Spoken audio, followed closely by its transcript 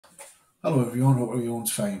Hello everyone, hope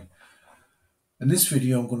everyone's fine. In this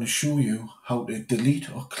video I'm going to show you how to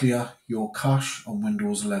delete or clear your cache on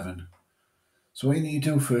Windows 11. So what you need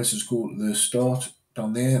to do first is go to the start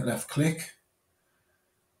down there, left click.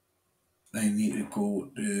 Then you need to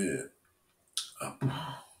go to,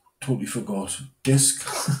 totally forgot, disk,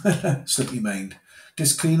 slipped my mind.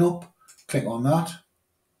 Disk cleanup, click on that.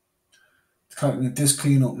 Click on the disk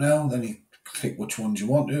cleanup now, then you click which ones you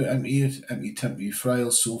want to, empty it, empty temporary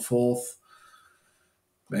files, so forth.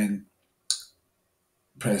 Then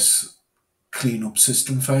press clean up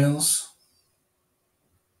system files.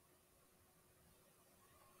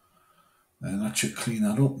 And that should clean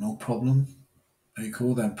that up, no problem. There you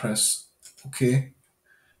go, then press OK.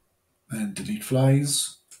 Then delete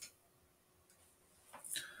files.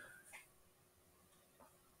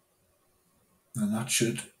 And that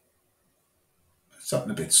should, it's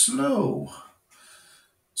happening a bit slow.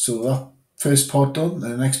 So that first part done,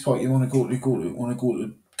 the next part you want to go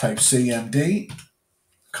to type CMD,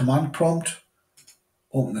 command prompt,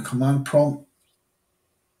 open the command prompt.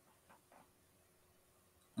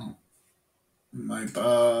 Oh, my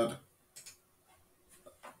bad.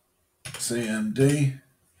 CMD,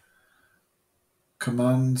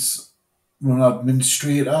 commands, run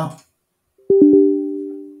administrator,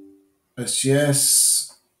 press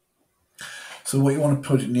yes. So what you want to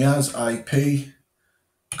put in here is IP,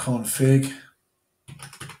 config,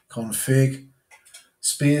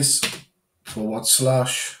 space, /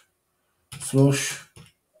 flush,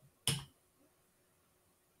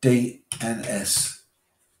 DNS.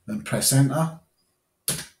 Then press enter.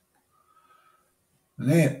 And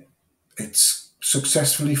there, it's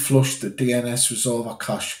successfully flushed the DNS resolver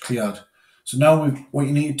cache cleared. So now what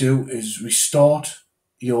you need to do is restart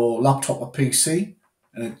your laptop or PC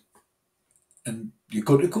and you're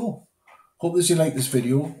good to go. Hope that you like this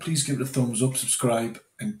video. Please give it a thumbs up, subscribe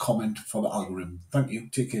and comment for the algorithm. Thank you.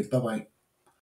 Take care. Bye bye.